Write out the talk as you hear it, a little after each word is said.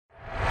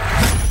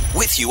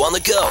with you on the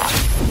go.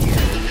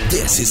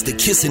 This is the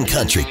Kissin'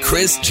 Country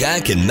Chris,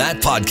 Jack, and Matt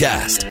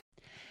podcast.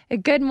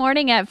 Good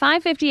morning at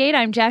 5:58.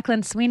 I'm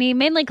Jacqueline Sweeney.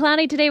 Mainly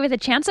cloudy today with a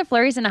chance of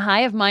flurries and a high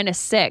of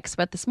 -6.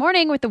 But this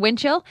morning with the wind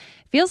chill,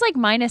 feels like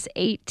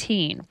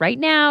 -18. Right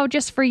now,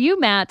 just for you,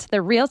 Matt,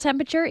 the real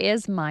temperature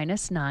is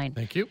 -9.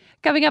 Thank you.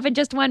 Coming up in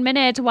just 1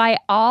 minute, why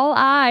all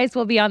eyes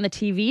will be on the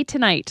TV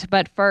tonight.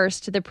 But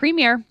first, the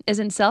Premier is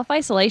in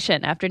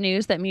self-isolation after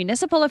news that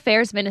Municipal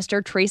Affairs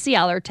Minister Tracy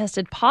Aller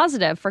tested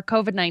positive for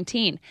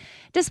COVID-19.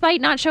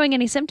 Despite not showing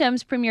any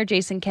symptoms, Premier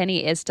Jason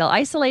Kenney is still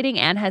isolating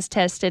and has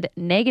tested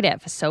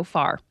negative so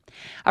far.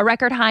 A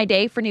record high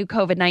day for new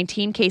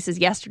COVID-19 cases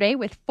yesterday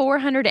with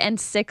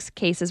 406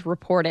 cases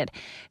reported.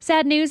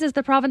 Sad news as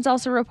the province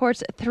also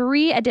reports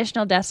 3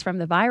 additional deaths from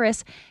the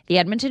virus. The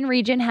Edmonton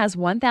region has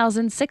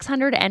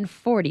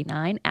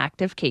 1,649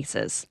 active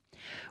cases.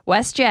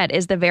 WestJet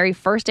is the very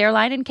first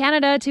airline in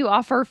Canada to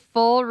offer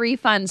full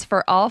refunds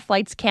for all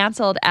flights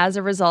canceled as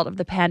a result of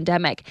the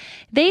pandemic.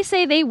 They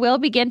say they will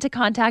begin to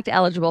contact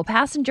eligible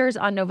passengers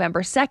on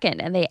November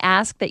 2nd, and they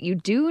ask that you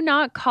do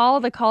not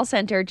call the call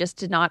center just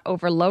to not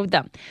overload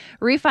them.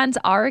 Refunds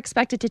are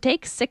expected to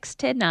take 6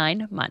 to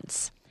 9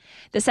 months.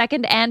 The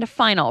second and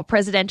final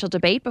presidential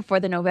debate before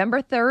the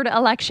November 3rd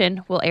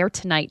election will air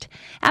tonight.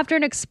 After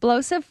an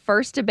explosive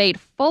first debate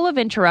full of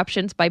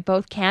interruptions by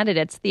both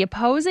candidates, the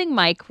opposing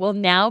mic will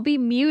now be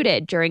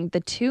muted during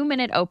the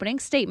 2-minute opening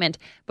statement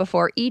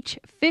before each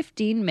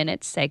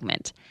 15-minute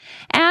segment.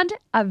 And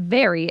a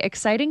very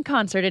exciting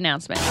concert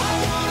announcement.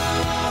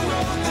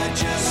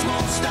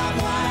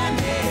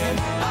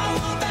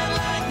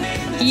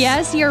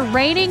 Yes, your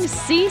reigning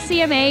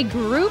CCMA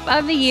Group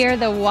of the Year,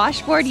 the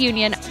Washboard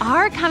Union,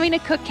 are coming to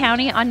Cook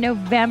County on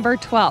November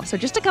 12th, so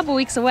just a couple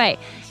weeks away.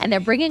 And they're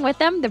bringing with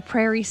them the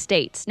Prairie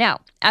States. Now,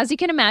 as you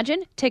can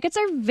imagine, tickets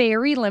are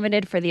very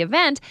limited for the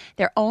event.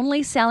 They're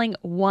only selling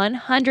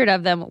 100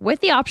 of them with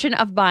the option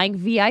of buying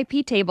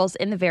VIP tables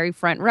in the very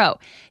front row.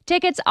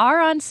 Tickets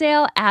are on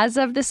sale as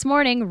of this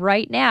morning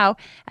right now.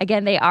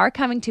 Again, they are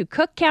coming to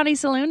Cook County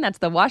Saloon. That's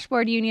the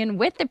Washboard Union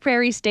with the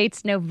Prairie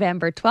States,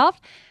 November 12th.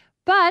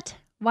 But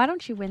why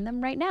don't you win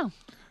them right now?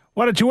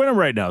 Why don't you win them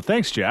right now?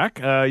 Thanks, Jack.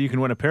 You can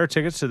win a pair of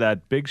tickets to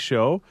that big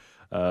show.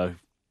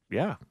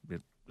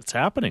 It's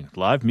happening.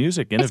 Live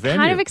music in a venue. It's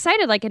kind of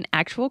excited, like an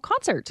actual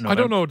concert. I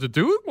don't know what to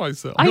do with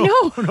myself. I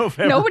know.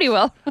 Nobody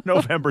will.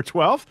 November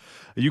 12th.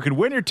 You can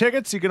win your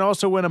tickets. You can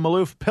also win a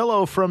Maloof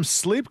pillow from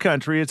Sleep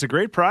Country. It's a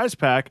great prize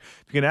pack.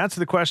 You can answer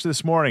the question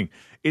this morning.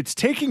 It's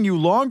taking you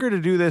longer to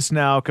do this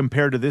now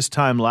compared to this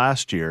time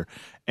last year.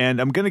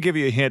 And I'm going to give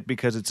you a hint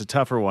because it's a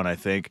tougher one, I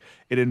think.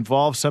 It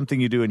involves something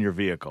you do in your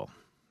vehicle.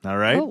 All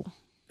right? Oh.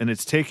 And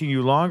it's taking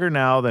you longer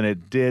now than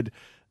it did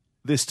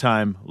this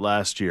time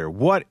last year.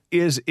 What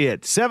is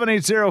it?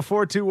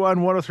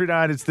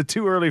 780-421-1039. It's the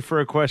too early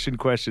for a question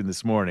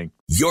this morning.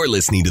 You're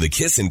listening to the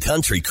Kissin'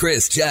 Country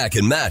Chris, Jack,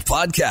 and Matt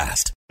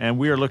podcast. And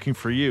we are looking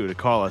for you to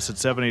call us at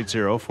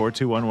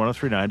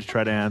 780-421-1039 to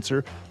try to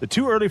answer the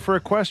too early for a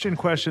question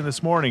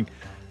this morning.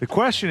 The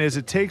question is,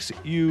 it takes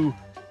you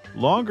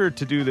longer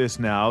to do this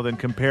now than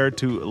compared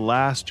to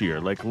last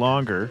year, like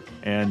longer.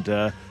 And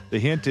the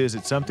hint is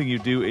it's something you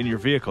do in your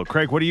vehicle.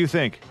 Craig, what do you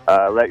think?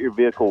 Let your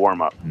vehicle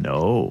warm up.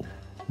 No,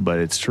 but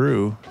it's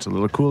true. It's a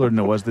little cooler than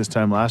it was this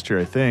time last year,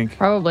 I think.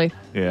 Probably.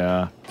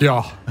 Yeah.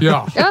 Yeah.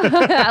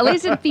 At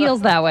least it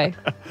feels that way.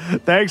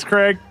 Thanks,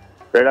 Craig.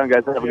 Right on,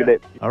 guys. Have a good day.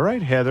 All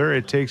right, Heather,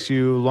 it takes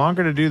you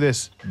longer to do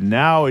this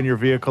now in your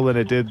vehicle than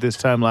it did this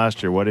time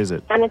last year. What is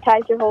it?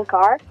 Sanitize your whole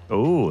car.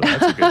 Oh,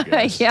 that's a good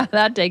guess. Yeah,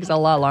 that takes a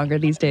lot longer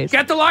these days.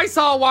 Get the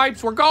Lysol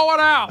wipes. We're going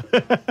out.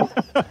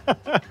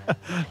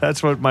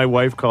 That's what my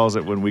wife calls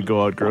it when we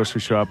go out grocery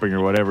shopping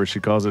or whatever.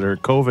 She calls it her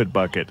COVID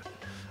bucket.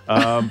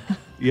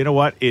 You know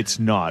what? It's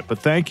not. But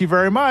thank you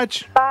very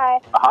much. Bye.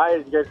 Hi,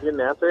 did you guys get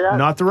an answer yet?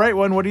 Not the right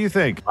one. What do you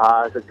think?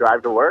 Is it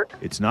drive to work?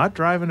 It's not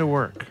driving to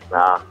work.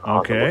 Awesome.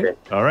 Okay.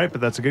 All right, but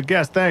that's a good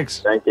guess. Thanks.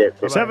 Thank you.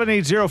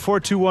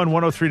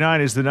 780-421-1039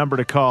 is the number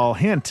to call.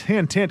 Hint.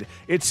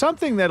 It's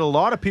something that a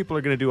lot of people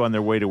are going to do on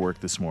their way to work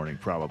this morning,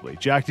 probably.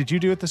 Jack, did you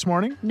do it this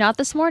morning? Not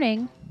this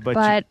morning,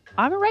 but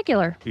I'm a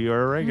regular.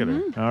 You're a regular.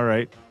 Mm-hmm. All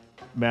right.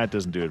 Matt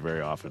doesn't do it very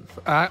often.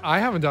 I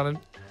haven't done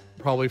it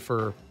probably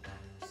for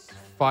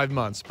 5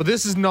 months, but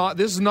this is not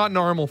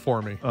normal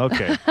for me.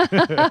 Okay.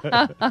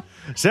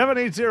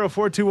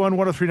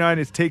 780-421-1039.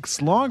 It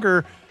takes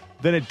longer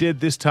than it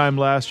did this time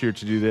last year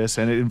to do this,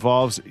 and it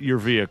involves your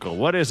vehicle.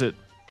 What is it?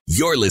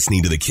 You're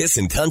listening to the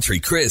Kissin' Country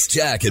Chris,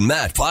 Jack, and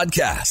Matt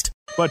podcast.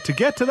 But to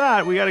get to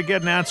that, we got to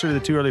get an answer to the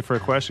too early for a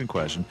question.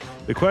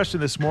 The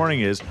question this morning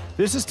is,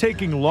 this is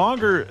taking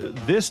longer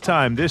this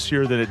time this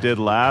year than it did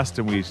last,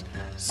 and we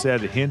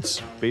said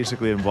hints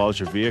basically involves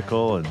your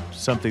vehicle and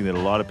something that a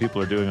lot of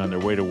people are doing on their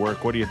way to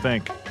work. What do you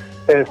think?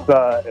 If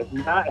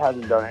Matt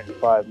hasn't done it in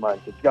 5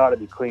 months, it's got to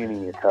be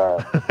cleaning your car.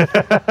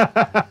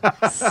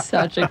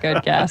 Such a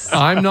good guess.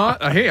 I'm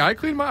not. Hey, I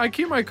keep my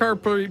car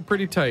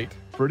pretty tight.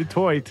 Pretty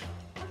tight.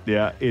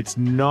 Yeah, it's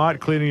not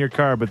cleaning your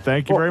car, but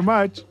thank you very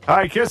much.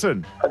 Hi,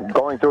 Kissin'.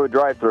 Going through a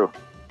drive-thru.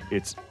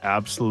 It's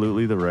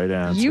absolutely the right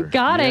answer. You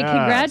got it. Yes.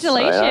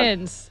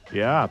 Congratulations.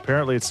 Yeah,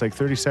 apparently it's like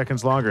 30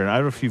 seconds longer. And I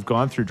don't know if you've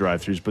gone through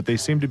drive-thrus, but they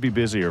seem to be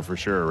busier for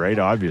sure, right?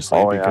 Obviously,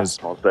 Oh, because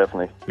yeah, most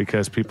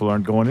definitely. people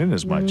aren't going in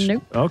as much.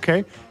 Nope.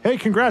 Okay. Hey,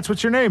 congrats.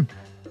 What's your name?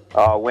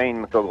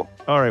 Wayne McDougall.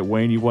 All right,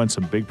 Wayne, you won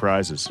some big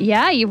prizes.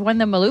 Yeah, you've won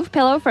the Maloof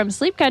pillow from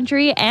Sleep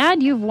Country,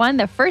 and you've won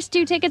the first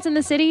 2 tickets in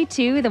the city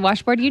to the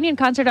Washboard Union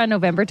concert on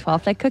November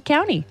 12th at Cook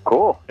County.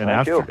 Cool. And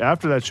Thank you.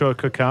 after that show at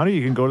Cook County,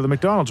 you can go to the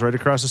McDonald's right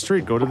across the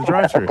street. Go to the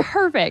drive-thru.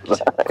 Perfect.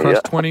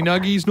 Crush 20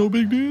 nuggies, no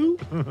big deal.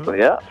 So,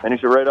 yeah,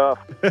 finish it right off.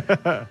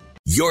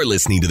 You're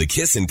listening to the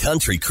Kissin'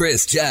 Country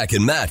Chris, Jack,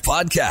 and Matt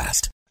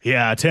podcast.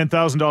 Yeah,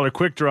 $10,000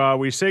 quick draw.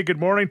 We say good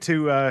morning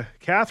to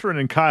Catherine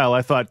and Kyle.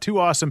 I thought 2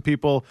 awesome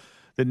people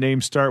that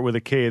names start with a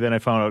K. Then I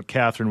found out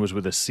Catherine was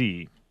with a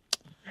C.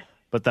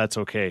 But that's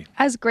okay.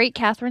 As great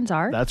Catherines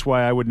are. That's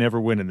why I would never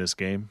win in this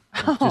game.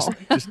 I'm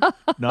just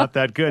not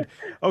that good.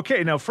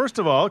 Okay, now, first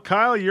of all,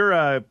 Kyle, you're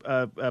a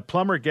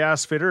plumber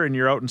gas fitter, and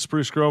you're out in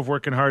Spruce Grove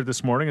working hard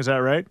this morning. Is that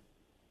right?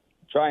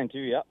 Trying to,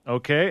 yeah.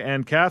 Okay,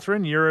 and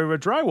Catherine, you're a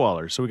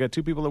drywaller. So we got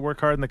 2 people that work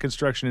hard in the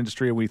construction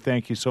industry, and we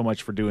thank you so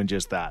much for doing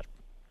just that.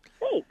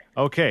 Thanks.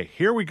 Okay,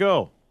 here we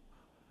go.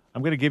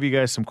 I'm going to give you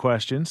guys some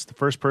questions. The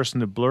first person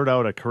to blurt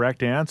out a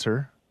correct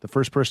answer, the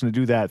first person to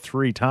do that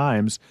 3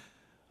 times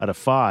out of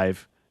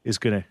 5 is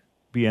going to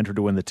be entered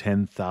to win the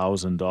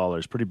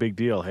 $10,000. Pretty big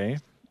deal, hey?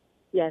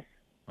 Yes,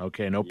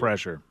 Okay, no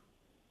pressure.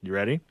 You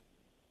ready?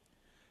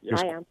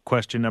 I am.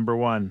 Question number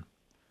 1.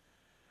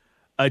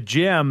 A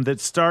gem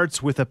that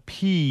starts with a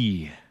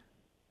P.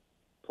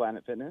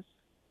 Planet Fitness.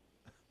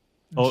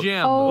 Oh,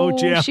 Gem. Oh,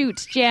 Gem.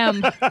 shoot,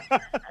 Gem.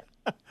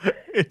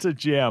 It's a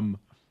gem.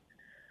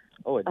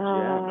 Oh, a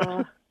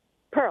gem.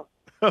 Pearl.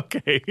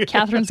 Okay.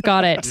 Catherine's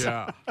got it.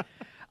 Yeah.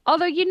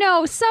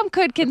 Although, some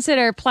could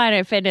consider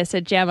Planet Fitness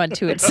a gem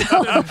unto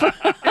itself.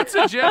 It's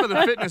a gem of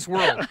the fitness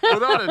world,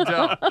 without a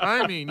doubt.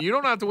 I mean, you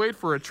don't have to wait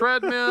for a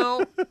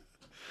treadmill.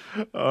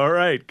 All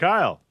right,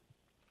 Kyle.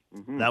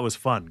 That was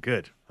fun.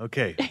 Good.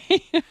 Okay.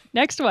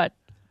 Next one.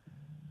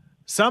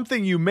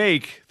 Something you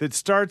make that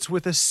starts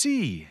with a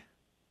C.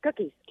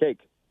 Cookies.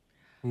 Cake.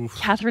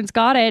 Catherine's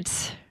got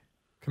it.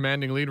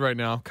 Commanding lead right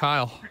now.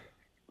 Kyle,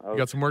 you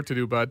got some work to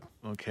do, bud.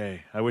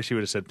 Okay. I wish you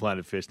would have said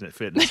Planet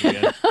Fitness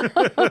again.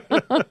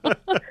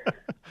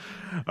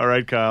 All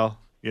right, Kyle.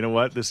 You know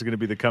what? This is going to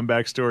be the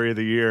comeback story of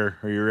the year.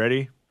 Are you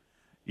ready?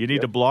 You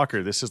need a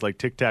blocker. This is like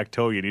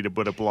tic-tac-toe. You need to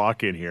put a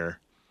block in here.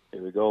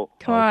 Here we go.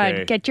 Come Okay.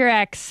 on, get your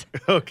X.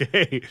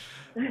 Okay.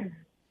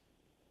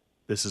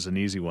 This is an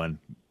easy one.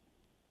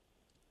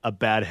 A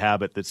bad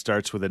habit that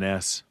starts with an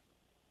S.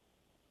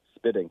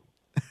 Spitting.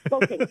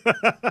 Smoking.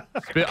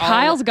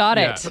 Kyle's got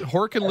it.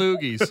 Hork and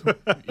loogies.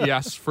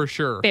 Yes, for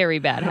sure. Very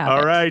bad habit.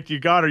 All right, you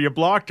got her. You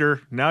blocked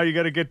her. Now you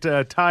got to get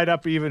tied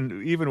up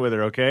even with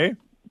her, okay?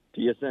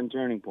 TSN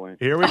turning point.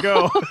 Here we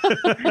go.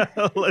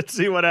 Let's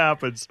see what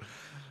happens.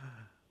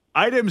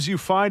 Items you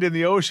find in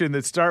the ocean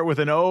that start with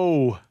an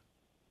O.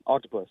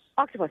 Octopus.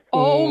 Octopus.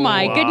 Oh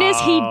my goodness,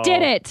 he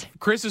did it.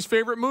 Chris's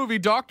favorite movie,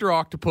 Dr.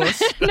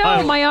 Octopus.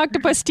 No, my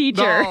octopus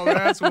teacher. Oh,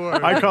 that's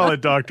what. I call it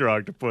Dr.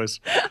 Octopus.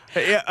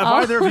 Hey, have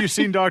either of you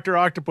seen Dr.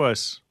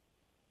 Octopus?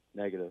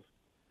 Negative.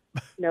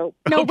 Nope.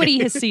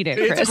 Nobody has seen it,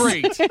 Chris.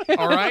 It's great.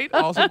 All right?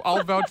 Also,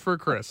 I'll vouch for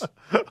Chris.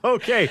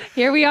 Okay.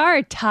 Here we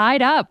are,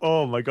 tied up.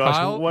 Oh, my gosh.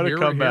 Kyle, what a here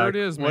comeback. it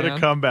is, What a man.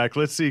 comeback.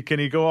 Let's see. Can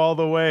he go all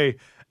the way?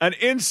 An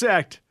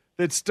insect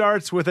that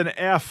starts with an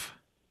F.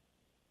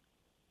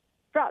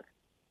 Frog.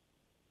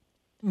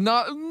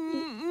 Not,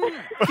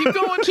 keep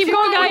going. Keep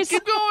going, guys.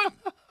 Keep going.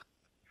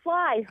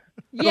 Fly.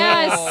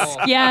 Yes,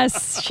 Oh.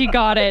 yes, she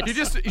got it.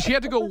 She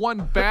had to go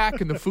one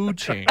back in the food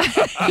chain.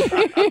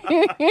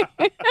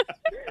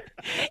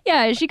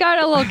 Yeah, she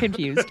got a little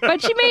confused,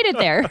 but she made it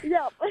there.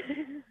 Yep.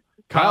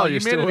 Kyle, you're you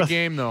still made it a with-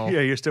 game, though.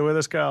 Yeah, you're still with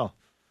us, Kyle.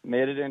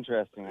 Made it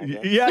interesting, I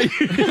guess.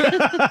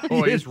 Yeah.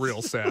 Boy, he's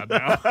real sad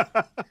now.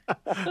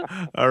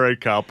 All right,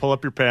 Kyle. Pull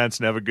up your pants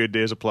and have a good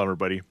day as a plumber,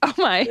 buddy. Oh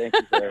my. Thank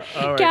you, sir.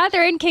 All right.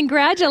 Catherine,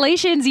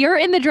 congratulations. You're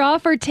in the draw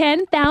for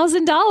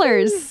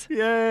 $10,000.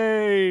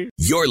 Yay.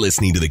 You're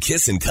listening to the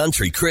Kissin'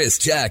 Country Chris,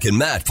 Jack, and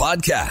Matt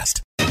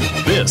podcast.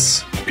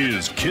 This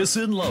is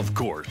Kissin' Love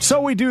Court.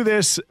 So we do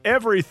this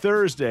every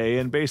Thursday,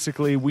 and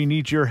basically we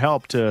need your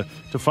help to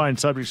find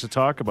subjects to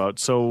talk about.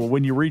 So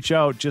when you reach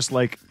out, just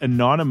like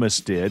Anonymous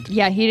did.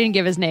 Yeah, he didn't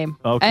give his name.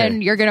 Okay.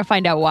 And you're going to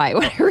find out why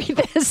when I read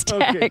this text.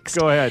 Okay,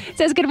 go ahead. It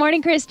says, good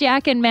morning, Chris,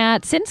 Jack, and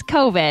Matt. Since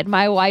COVID,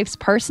 my wife's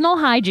personal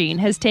hygiene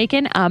has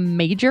taken a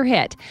major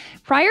hit.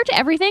 Prior to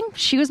everything,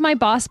 she was my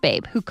boss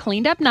babe who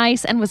cleaned up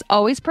nice and was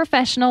always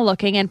professional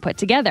looking and put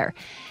together.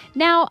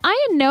 Now,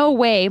 I in no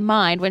way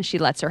mind when she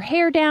lets her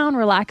hair down,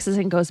 relaxes,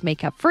 and goes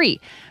makeup free.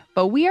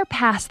 But we are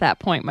past that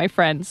point, my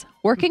friends.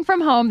 Working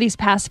from home these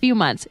past few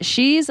months,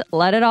 she's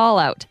let it all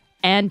out.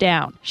 and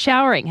down.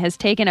 Showering has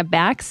taken a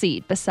back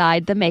seat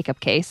beside the makeup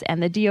case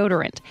and the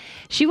deodorant.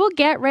 She will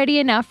get ready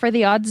enough for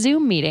the odd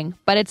Zoom meeting,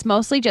 but it's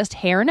mostly just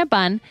hair in a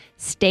bun,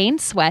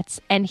 stained sweats,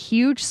 and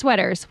huge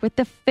sweaters with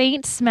the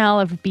faint smell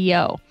of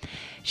BO.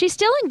 She's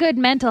still in good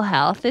mental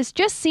health. This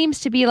just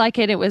seems to be like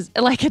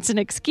it's an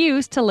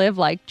excuse to live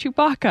like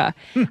Chewbacca.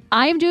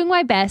 I am doing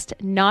my best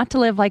not to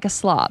live like a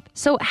slob.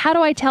 So how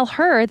do I tell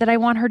her that I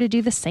want her to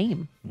do the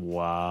same?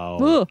 Wow.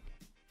 Ugh.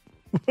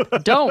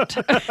 Don't.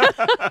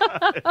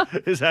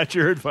 Is that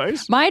your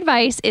advice? My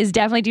advice is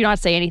definitely do not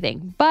say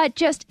anything, but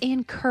just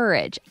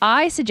encourage.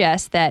 I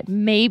suggest that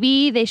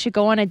maybe they should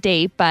go on a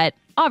date, but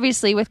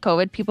obviously with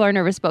COVID, people are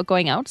nervous about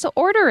going out. So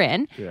order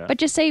in, but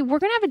just say, we're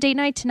going to have a date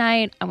night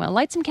tonight. I'm going to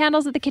light some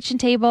candles at the kitchen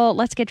table.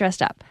 Let's get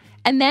dressed up.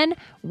 And then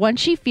once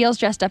she feels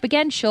dressed up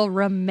again, she'll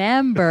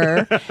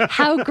remember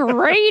how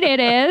great it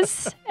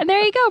is. And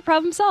there you go.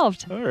 Problem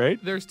solved. All right.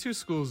 There's two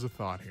schools of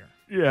thought here.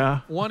 Yeah.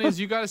 One is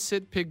you got to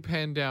sit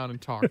Pigpen down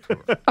and talk to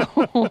her.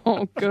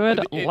 Oh, good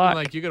luck.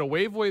 Like you got to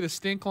wave away the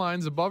stink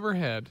lines above her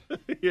head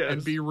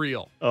and be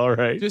real. All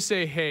right. Just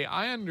say, hey,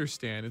 I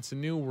understand it's a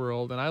new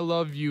world and I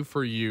love you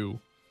for you,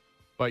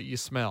 but you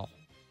smell.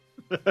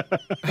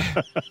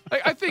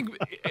 I think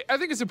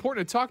it's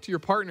important to talk to your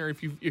partner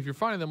if you're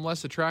finding them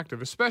less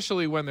attractive,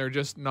 especially when they're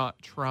just not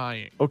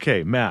trying.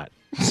 Okay, Matt.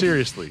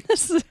 Seriously,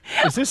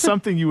 is this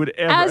something you would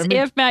ever? As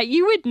if, Matt,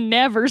 you would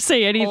never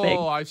say anything.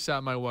 Oh, I've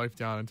sat my wife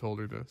down and told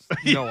her this.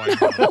 No, I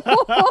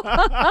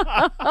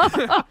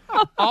haven't.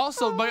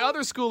 Also, my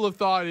other school of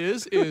thought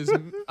is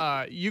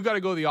you got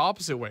to go the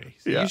opposite way.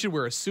 So you should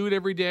wear a suit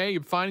every day.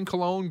 You find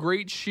cologne,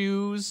 great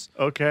shoes.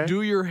 Okay.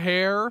 Do your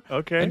hair.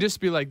 Okay. And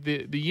just be like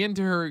the yin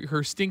to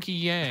her stinky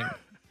yang.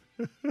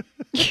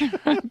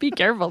 Be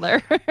careful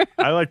there.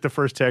 I like the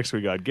first text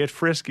we got. Get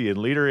frisky and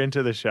lead her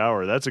into the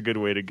shower. That's a good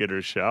way to get her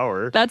a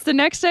shower. That's the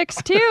next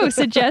text too.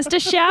 Suggest a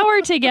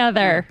shower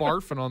together.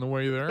 Barfing on the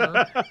way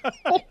there.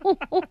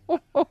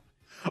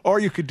 Or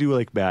you could do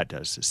like Matt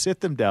does.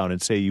 Sit them down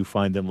and say you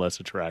find them less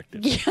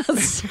attractive.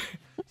 Yes.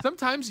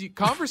 Sometimes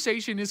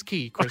conversation is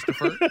key,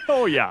 Christopher.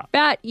 Oh, yeah.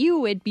 Matt, you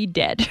would be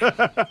dead.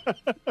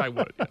 I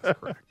would, yes,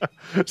 correct.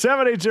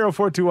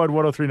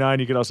 780-421-1039.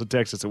 You can also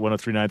text us at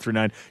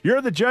 103939.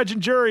 You're the judge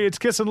and jury. It's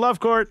Kiss and Love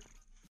Court.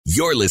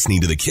 You're listening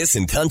to the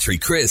Kissin' Country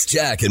Chris,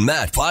 Jack, and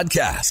Matt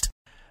podcast.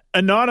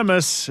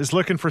 Anonymous is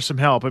looking for some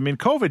help. I mean,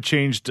 COVID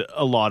changed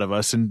a lot of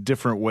us in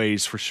different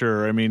ways for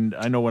sure. I mean,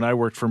 I know when I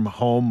worked from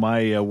home,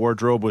 my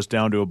wardrobe was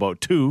down to about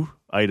 2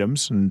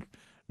 items. And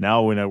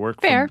now when I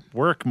work from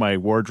work, my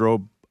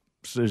wardrobe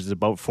is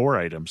about 4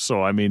 items.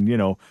 So, I mean,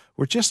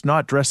 we're just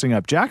not dressing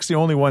up. Jack's the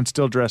only one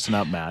still dressing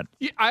up, Matt.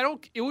 Yeah,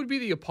 it would be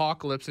the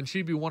apocalypse and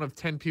she'd be one of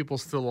 10 people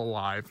still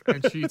alive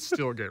and she'd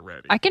still get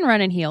ready. I can run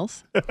in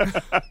heels.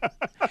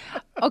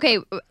 Okay,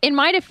 in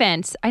my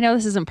defense, I know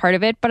this isn't part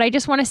of it, but I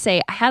just want to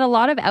say I had a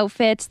lot of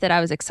outfits that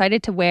I was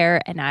excited to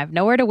wear and I have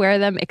nowhere to wear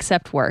them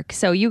except work.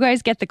 So you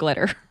guys get the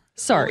glitter.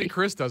 Sorry. Only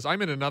Chris does.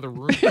 I'm in another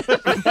room.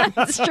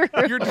 That's true.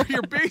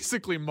 You're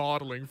basically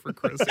modeling for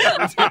Chris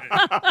every day.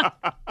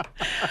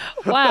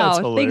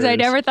 Wow, things I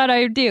never thought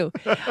I would do.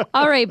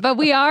 All right, but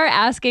we are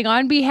asking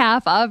on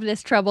behalf of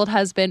this troubled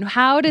husband,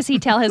 how does he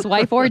tell his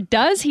wife, or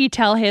does he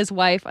tell his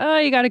wife, oh,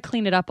 you got to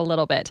clean it up a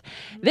little bit?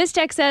 This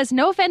text says,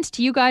 no offense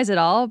to you guys at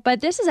all,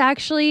 but this is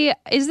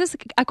this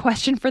a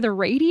question for the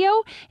radio?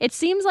 It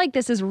seems like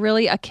this is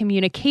really a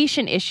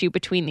communication issue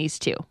between these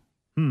two.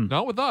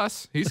 Not with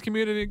us. He's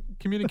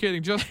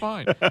communicating just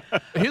fine.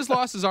 His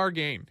loss is our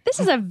gain. This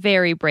is a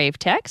very brave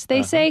text.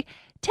 They say,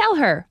 tell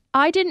her,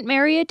 I didn't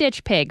marry a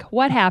ditch pig.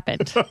 What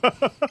happened?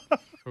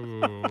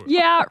 Ooh.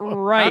 Yeah,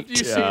 right. After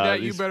you say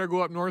that, you better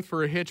go up north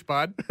for a hitch,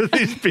 bud.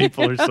 These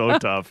people are so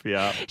tough,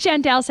 yeah.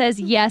 Chantel says,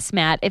 yes,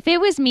 Matt. If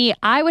it was me,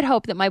 I would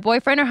hope that my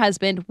boyfriend or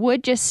husband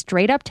would just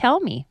straight up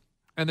tell me.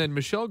 And then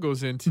Michelle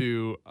goes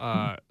into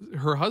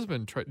her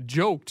husband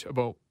joked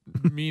about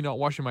me not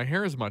washing my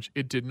hair as much.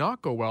 It did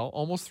not go well.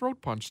 Almost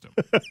throat punched him.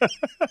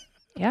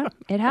 Yeah,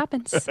 it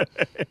happens.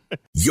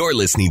 You're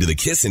listening to the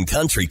Kissin'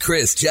 Country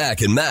Chris,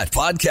 Jack, and Matt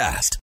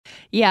podcast.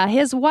 Yeah,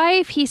 his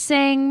wife, he's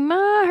saying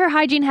her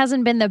hygiene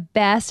hasn't been the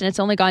best and it's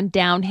only gone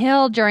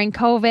downhill during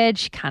COVID.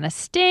 She kind of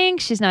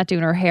stinks. She's not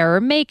doing her hair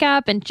or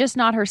makeup and just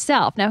not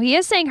herself. Now, he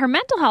is saying her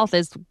mental health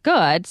is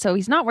good, so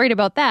he's not worried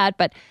about that,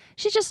 but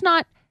she's just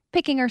not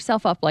picking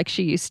herself up like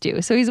she used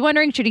to. So he's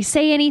wondering, should he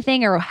say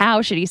anything or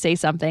how should he say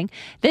something?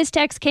 This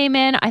text came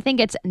in. I think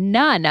it's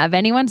none of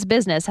anyone's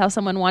business how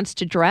someone wants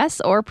to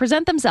dress or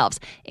present themselves,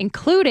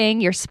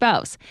 including your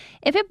spouse.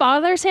 If it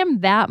bothers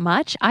him that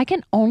much, I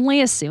can only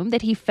assume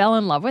that he fell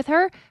in love with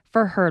her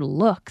for her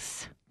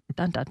looks.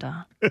 Dun, dun,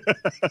 dun.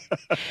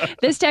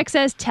 This text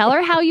says, tell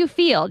her how you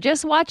feel.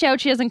 Just watch out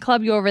she doesn't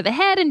club you over the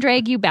head and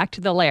drag you back to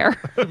the lair.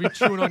 He'll be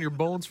chewing on your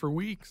bones for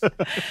weeks.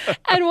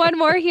 And one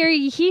more here.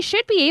 He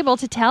should be able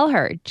to tell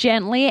her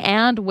gently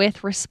and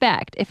with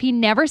respect. If he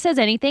never says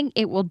anything,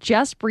 it will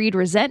just breed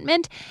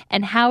resentment.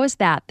 And how is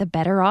that the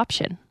better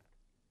option?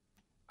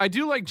 I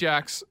do like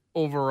Jack's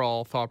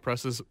overall thought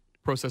process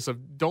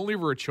of don't leave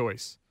her a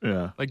choice.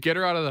 Yeah. Like, get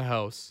her out of the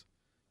house.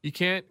 You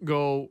can't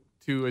go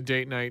to a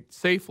date night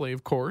safely,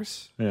 of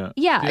course. Yeah.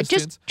 Yeah, Distance.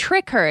 just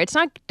trick her. It's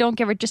not, don't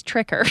give her, just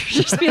trick her.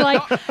 Just be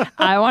like,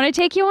 I want to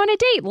take you on a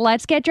date.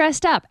 Let's get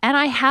dressed up. And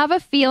I have a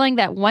feeling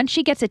that once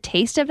she gets a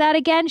taste of that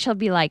again, she'll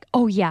be like,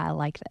 oh yeah, I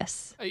like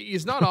this.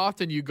 It's not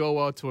often you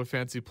go out to a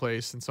fancy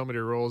place and somebody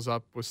rolls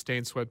up with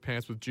stained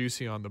sweatpants with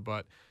juicy on the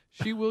butt.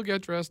 She will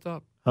get dressed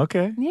up.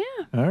 Okay. Yeah.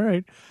 All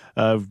right.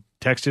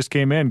 Text just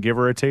came in. Give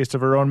her a taste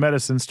of her own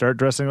medicine. Start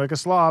dressing like a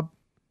slob.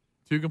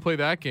 So you can play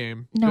that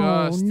game.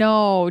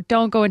 No,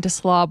 don't go into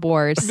slob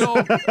wars.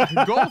 No,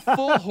 go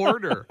full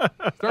hoarder.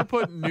 Start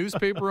putting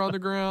newspaper on the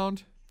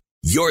ground.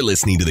 You're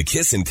listening to the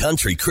Kissin'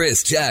 Country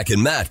Chris, Jack,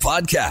 and Matt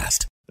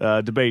podcast.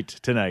 Debate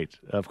tonight.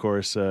 Of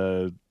course,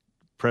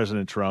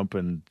 President Trump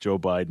and Joe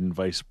Biden,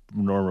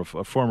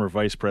 former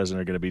vice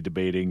president, are going to be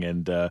debating,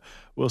 and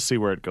we'll see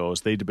where it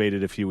goes. They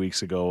debated a few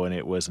weeks ago, and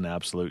it was an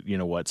absolute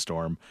you-know-what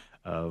storm.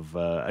 Of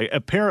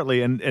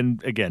apparently,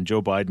 and again,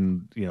 Joe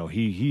Biden,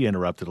 he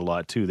interrupted a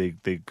lot too.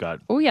 They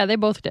got, Oh yeah, they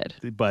both did.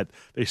 but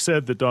they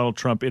said that Donald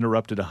Trump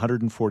interrupted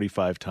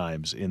 145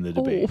 times in the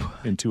debate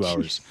in 2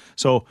 hours.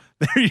 So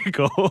there you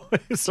go.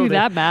 So Do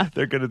that math.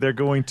 They're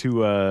going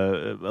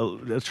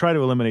to try to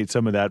eliminate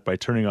some of that by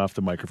turning off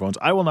the microphones.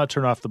 I will not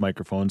turn off the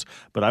microphones,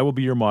 but I will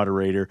be your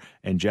moderator,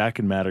 and Jack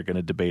and Matt are going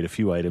to debate a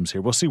few items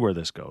here. We'll see where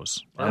this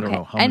goes. I don't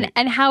know how many.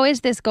 And how is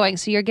this going?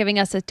 So you're giving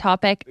us a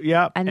topic,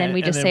 Yeah, and then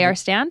we just say our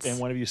stance. And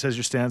one of you says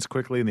your stance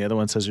quickly, and the other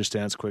one says your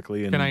stance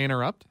quickly. And Can I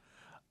interrupt?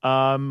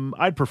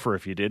 I'd prefer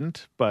if you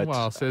didn't, but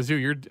Well, says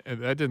you.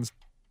 That didn't.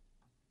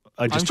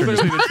 I I'm just turned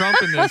clearly the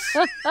Trump in this.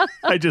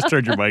 I just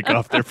turned your mic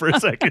off there for a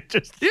second.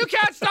 Just You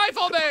can't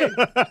stifle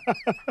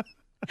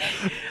me.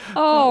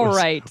 All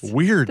right.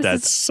 weird. This That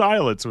is-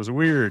 silence was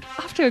weird.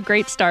 Off to a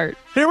great start.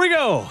 Here we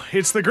go.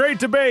 It's the great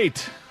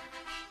debate.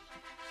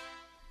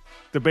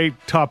 Debate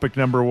topic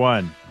number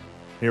 1.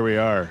 Here we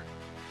are.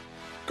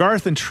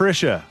 Garth and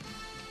Trisha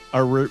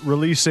are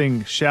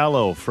releasing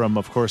Shallow from,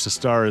 of course, A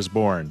Star Is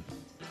Born.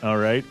 All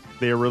right?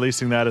 They are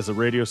releasing that as a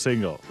radio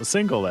single. A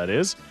single, that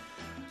is.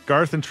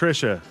 Garth and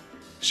Trisha,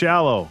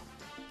 Shallow.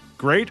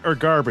 Great or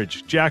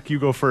garbage? Jack, you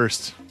go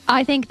first.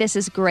 I think this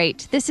is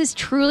great. This is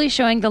truly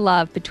showing the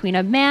love between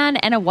a man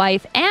and a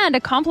wife, and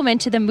a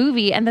compliment to the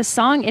movie and the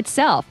song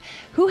itself.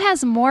 Who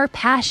has more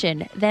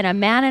passion than a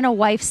man and a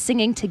wife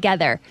singing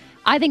together?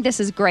 I think this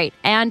is great.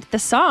 And the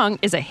song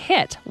is a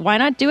hit. Why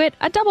not do it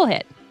a double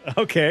hit?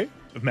 Okay.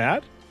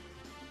 Matt?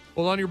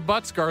 Well, on your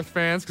butts, Garth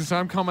fans, because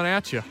I'm coming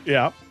at you.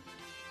 Yeah.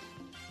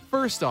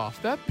 First off,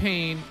 that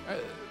pain,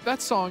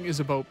 that song is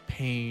about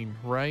pain,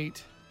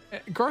 right?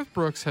 Garth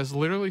Brooks has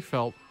literally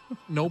felt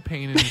no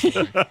pain in his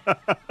life.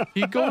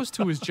 He goes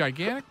to his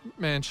gigantic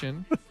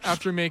mansion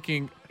after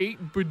making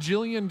 $8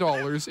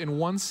 bajillion in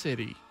one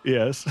city.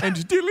 Yes. And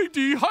diddly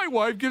dee, hi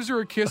wife, gives her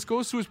a kiss,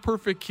 goes to his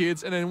perfect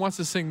kids, and then wants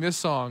to sing this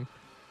song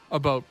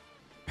about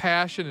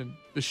passion and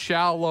the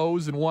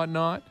shallows and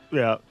whatnot.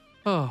 Yeah.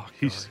 Oh,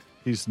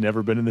 He's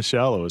never been in the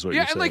shallow, is what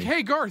yeah, you're and saying. like,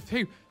 hey Garth,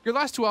 hey, your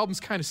last 2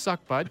 albums kind of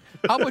suck, bud.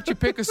 How about you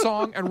pick a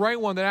song and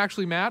write one that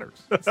actually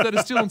matters instead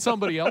of stealing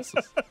somebody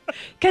else's?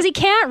 Because he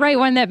can't write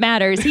one that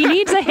matters. He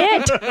needs a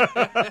hit.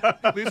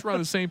 At least we're on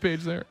the same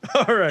page there.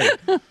 All right.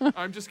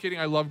 I'm just kidding.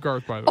 I love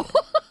Garth, by the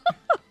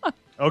way.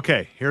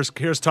 Okay,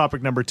 here's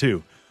topic number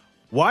 2.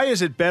 Why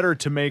is it better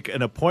to make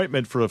an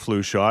appointment for a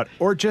flu shot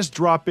or just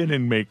drop in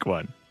and make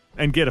one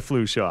and get a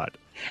flu shot?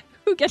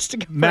 Who gets to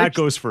go Matt first?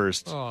 goes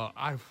first.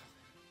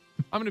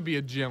 I'm going to be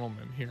a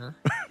gentleman here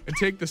and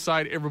take the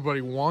side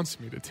everybody wants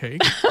me to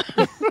take.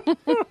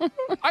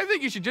 I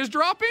think you should just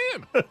drop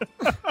in.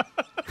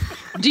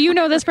 Do you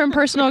know this from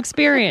personal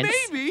experience?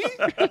 Maybe.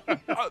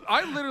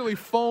 I literally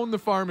phoned the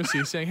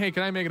pharmacy saying, hey,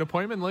 can I make an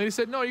appointment? And the lady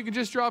said, no, you can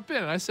just drop in.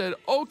 And I said,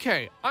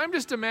 okay, I'm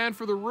just a man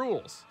for the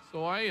rules.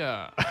 So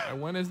I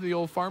went into the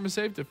old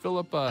Pharmasafe to fill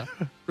up a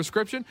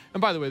prescription.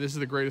 And by the way, this is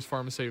the greatest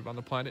Pharmasafe on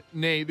the planet.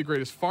 Nay, the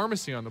greatest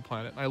pharmacy on the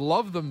planet. I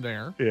love them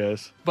there.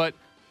 Yes. But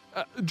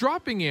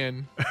dropping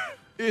in,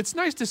 it's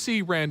nice to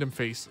see random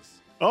faces.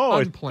 Oh,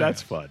 Unplanned.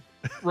 that's fun.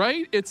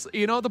 Right? It's,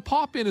 the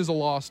pop-in is a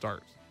lost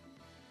art.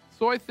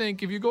 So I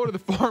think if you go to the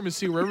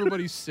pharmacy where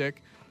everybody's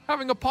sick,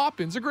 having a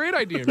pop-in's a great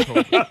idea in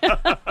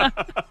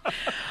COVID.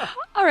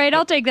 All right,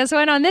 I'll take this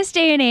one. On this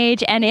day and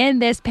age and in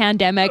this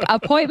pandemic,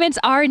 appointments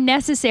are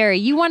necessary.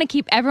 You want to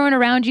keep everyone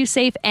around you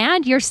safe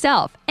and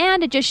yourself.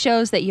 And it just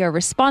shows that you're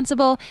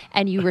responsible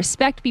and you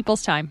respect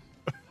people's time.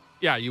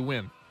 Yeah, you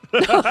win.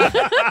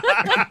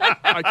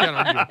 I can't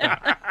argue with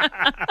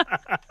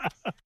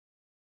that.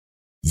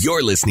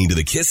 You're listening to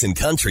the Kissin'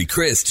 Country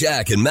Chris,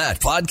 Jack, and Matt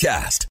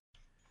podcast.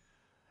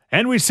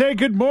 And we say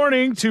good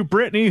morning to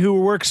Brittany, who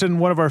works in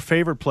one of our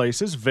favorite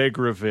places,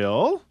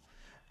 Vegreville,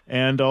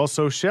 and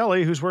also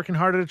Shelley, who's working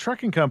hard at a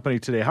trucking company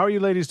today. How are you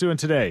ladies doing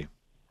today?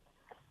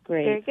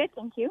 Great. Very good,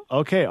 thank you.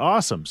 Okay,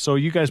 awesome. So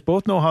you guys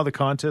both know how the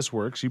contest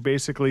works. You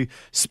basically,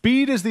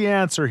 speed is the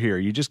answer here.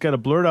 You just got to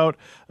blurt out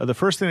the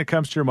first thing that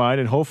comes to your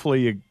mind, and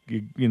hopefully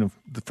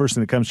the first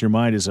thing that comes to your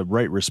mind is a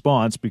right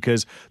response,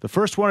 because the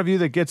first one of you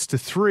that gets to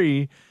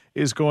 3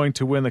 is going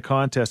to win the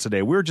contest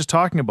today. We were just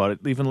talking about it,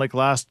 even like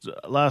last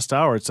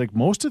hour. It's like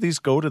most of these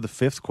go to the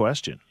 5th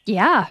question.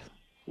 Yeah.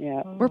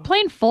 Yeah. We're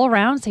playing full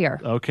rounds here.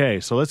 Okay,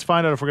 so let's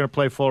find out if we're going to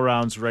play full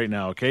rounds right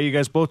now. Okay, you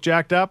guys both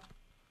jacked up?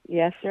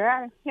 Yes, sir.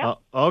 Are. Yep.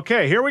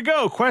 Okay, here we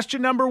go.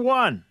 Question number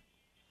 1.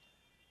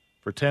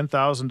 For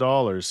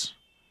 $10,000,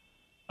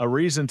 a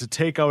reason to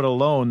take out a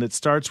loan that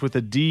starts with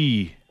a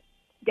D.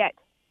 Debt.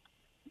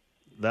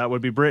 That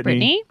would be Brittany.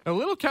 Brittany? A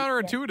little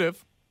counterintuitive.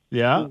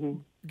 Yeah?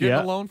 Getting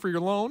Yeah. a loan for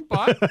your loan,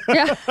 but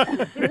Yeah.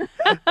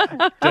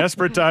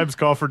 Desperate times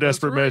call for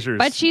desperate right. measures.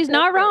 But she's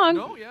not wrong.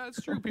 no, yeah,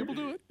 it's true. People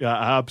do it. Yeah,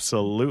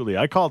 absolutely.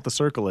 I call it the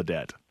circle of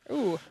debt.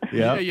 Ooh.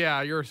 Yeah.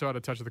 Yeah, you're so out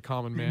of touch with the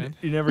common man.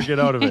 You never get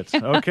out of it.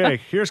 Okay,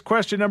 here's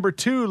question number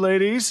 2,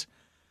 ladies.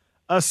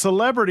 A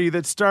celebrity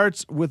that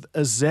starts with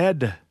a Z.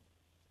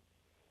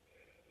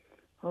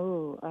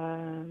 Oh,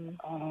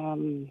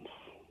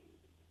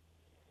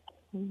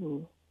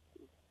 ooh,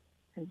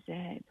 a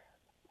Z.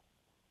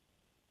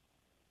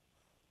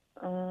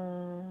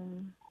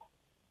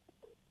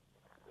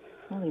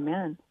 Holy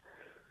man.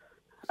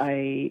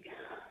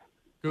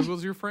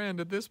 Google's your friend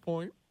at this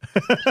point.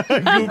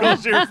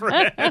 Google's your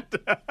friend.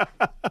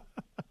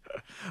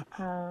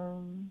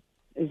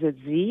 Is it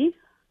Z?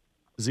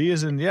 Z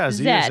is in, yeah,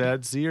 Z is Z.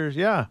 Z or,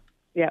 yeah.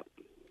 Yep.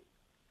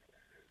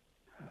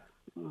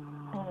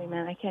 Holy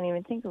man, I can't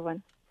even think of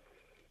one.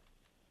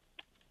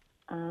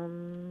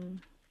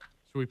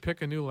 Should we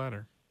pick a new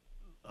letter?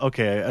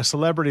 Okay, a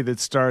celebrity that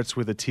starts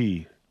with a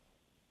T.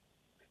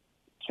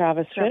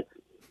 Travis Tritt.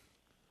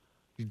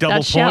 Double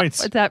That's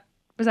points.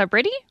 Was that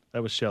Brittany?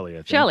 That was Shelley, I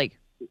think. Shelley.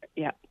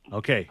 Yeah.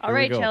 Okay. All here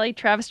we right, go. Shelley.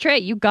 Travis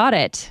Tritt, you got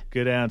it.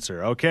 Good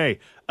answer. Okay.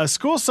 A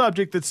school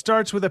subject that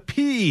starts with a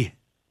P.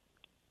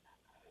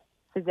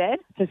 Phys ed?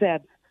 Phys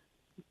ed.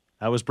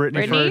 That was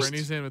Brittany Brittany? first.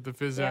 Brittany's in with the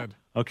phys ed.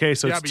 Okay,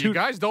 so Yeah, it's but 2. you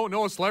guys don't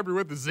know a celebrity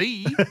with a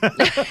Z.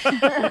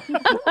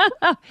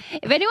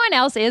 If anyone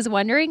else is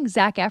wondering,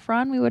 Zac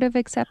Efron, we would have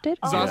accepted.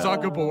 Zaza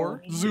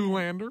Gabor,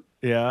 Zoolander.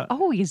 Yeah.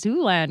 Oh, he's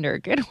Zoolander.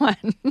 Good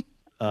one.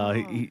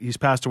 He's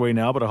passed away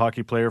now, but a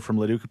hockey player from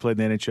Leduc who played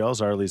in the NHL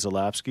is Arlie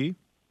Zalapsky.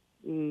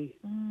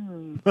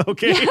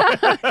 Okay.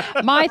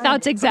 My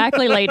thoughts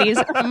exactly, ladies.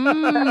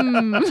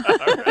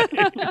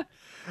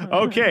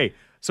 Okay.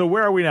 So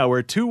where are we now?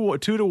 We're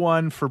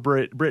 2-1 for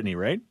Brittany,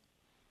 right?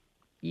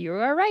 You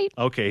are right.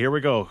 Okay, here we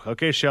go.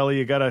 Okay, Shelley,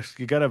 you gotta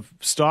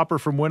stop her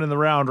from winning the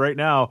round right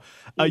now.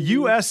 A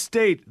U.S.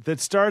 state that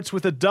starts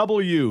with a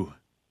W.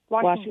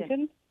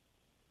 Washington.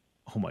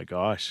 Oh my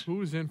gosh.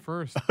 Who's in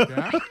first?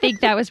 Jack? I think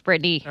that was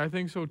Brittany. I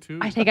think so too.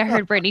 I think I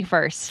heard Brittany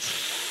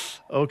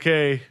first.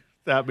 Okay,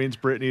 that means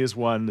Brittany has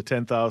won the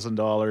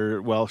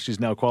 $10,000. Well, she's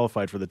now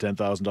qualified for the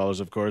 $10,000,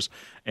 of course.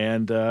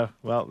 And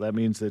well, that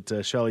means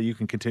that Shelley, you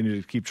can continue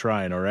to keep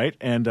trying. All right,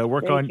 and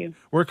work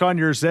on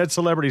your Z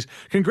celebrities.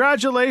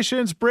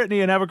 Congratulations,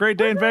 Brittany, and have a great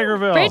day in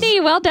Vegreville. Brittany,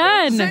 well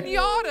done.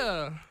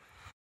 Zenyatta.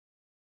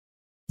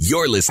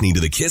 You're listening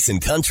to the Kissin'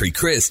 Country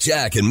Chris,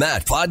 Jack, and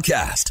Matt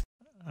podcast.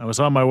 I was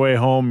on my way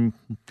home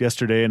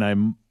yesterday, and I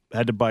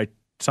had to buy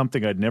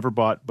something I'd never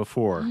bought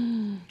before: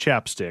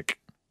 chapstick.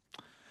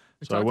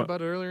 We So I talked went-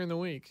 about it earlier in the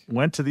week.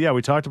 Went to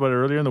we talked about it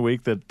earlier in the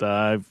week that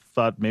I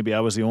thought maybe I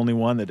was the only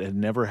one that had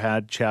never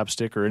had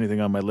chapstick or anything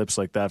on my lips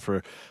like that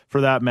for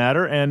that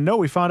matter. And no,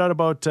 we found out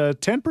about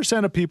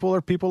 10% of people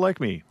are people like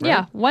me. Right?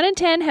 Yeah, 1 in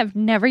 10 have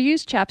never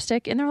used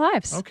chapstick in their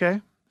lives.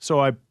 Okay.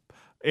 So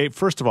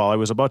first of all, I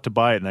was about to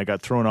buy it and I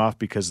got thrown off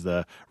because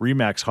the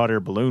Remax hot air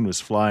balloon was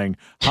flying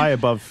high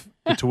above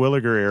the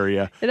Terwilliger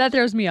area That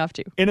throws me off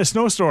too. in a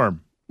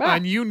snowstorm. Ah.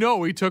 And you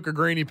know he took a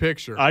grainy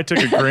picture. I took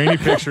a grainy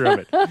picture of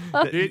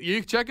it.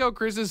 You check out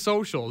Chris's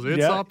socials. It's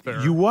Yeah, up there.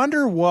 You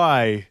wonder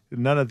why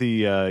none of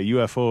the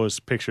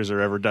UFOs pictures are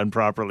ever done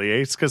properly. Eh?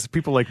 It's because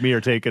people like me are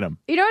taking them.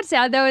 You know what's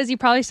sad though is you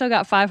probably still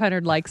got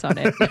 500 likes on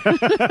it.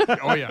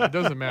 Oh, yeah. It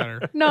doesn't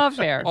matter. Not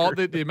fair. All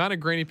the amount of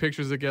grainy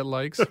pictures that get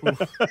likes.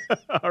 Oof.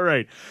 All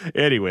right.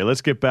 Anyway,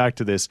 let's get back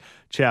to this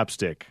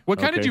chapstick. What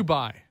kind did okay? you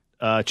buy?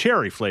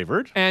 Cherry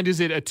flavored. And is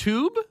it a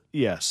tube?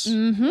 Yes.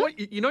 What,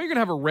 you know you're going to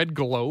have a red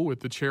glow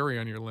with the cherry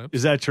on your lips.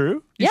 Is that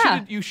true?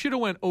 You should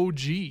have went OG.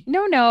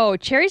 No.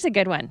 Cherry's a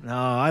good one. No,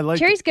 I like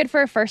Cherry's good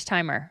for a first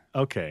timer.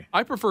 Okay.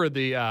 I prefer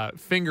the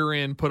finger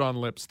in, put on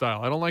lip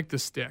style. I don't like the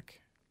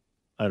stick.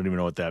 I don't even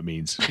know what that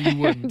means. You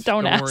wouldn't.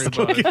 Don't worry ask.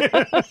 about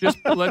it. Just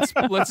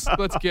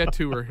let's get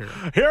to her here.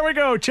 Here we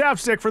go.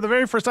 Chapstick for the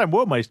very first time.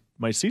 Whoa,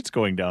 my seat's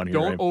going down here.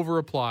 Don't over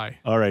apply.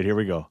 All right, here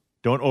we go.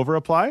 Don't over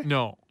apply?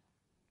 No.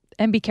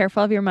 And be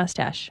careful of your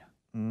mustache.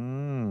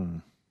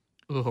 Mm.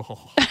 Ugh.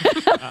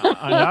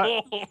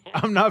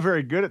 I'm not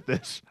very good at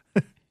this.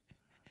 It's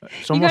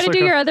You got almost to like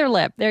do a- your other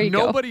lip. There you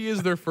go. Nobody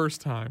is their first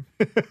time.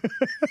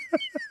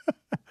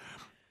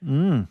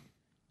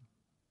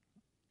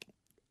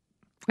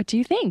 What do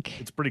you think?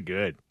 It's pretty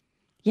good.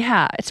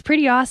 Yeah, it's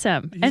pretty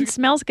awesome. And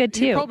smells good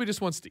He too. probably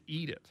just wants to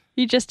eat it.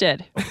 You just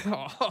did.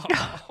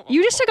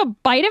 You just took a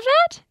bite of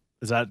that?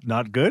 Is that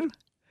not good?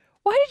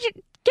 Why did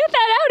you get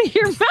that out of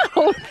your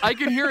mouth? I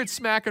can hear it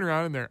smacking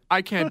around in there.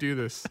 I can't do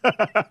this.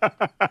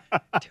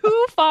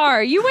 Too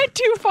far. You went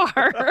too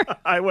far.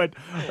 I went,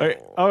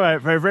 all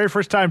right, my very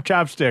first time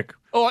chapstick.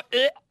 Oh,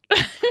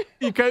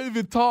 You can't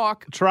even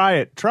talk. Try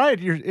it.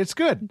 It's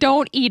good.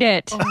 Don't eat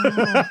it.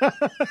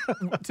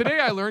 Today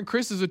I learned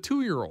Chris is a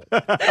 2-year-old.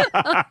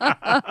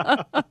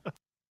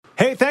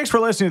 Hey, thanks for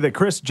listening to the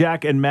Chris,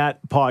 Jack, and Matt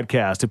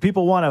podcast. If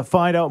people want to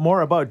find out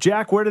more about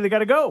Jack, where do they got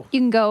to go?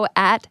 You can go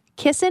at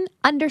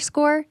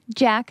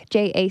kissin_Jack,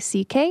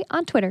 Jack,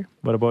 on Twitter.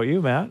 What about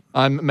you, Matt?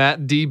 I'm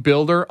Matt D.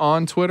 Builder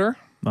on Twitter.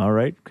 All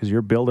right, because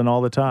you're building all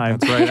the time.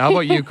 That's right. How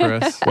about you,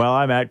 Chris? Well,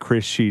 I'm at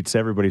Chris Sheets.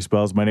 Everybody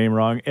spells my name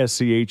wrong,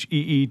 Scheetz.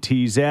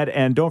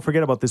 And don't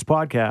forget about this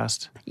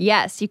podcast.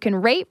 Yes, you can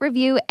rate,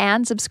 review,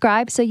 and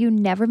subscribe so you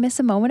never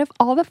miss a moment of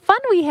all the fun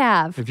we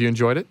have. If you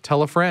enjoyed it,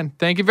 tell a friend.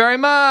 Thank you very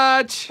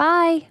much.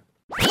 Bye.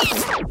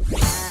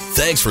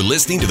 Thanks for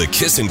listening to the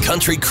Kissin'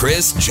 Country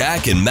Chris,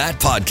 Jack, and Matt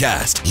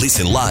podcast.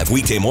 Listen live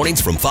weekday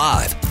mornings from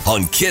 5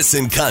 on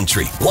Kissin'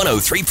 Country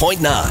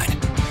 103.9.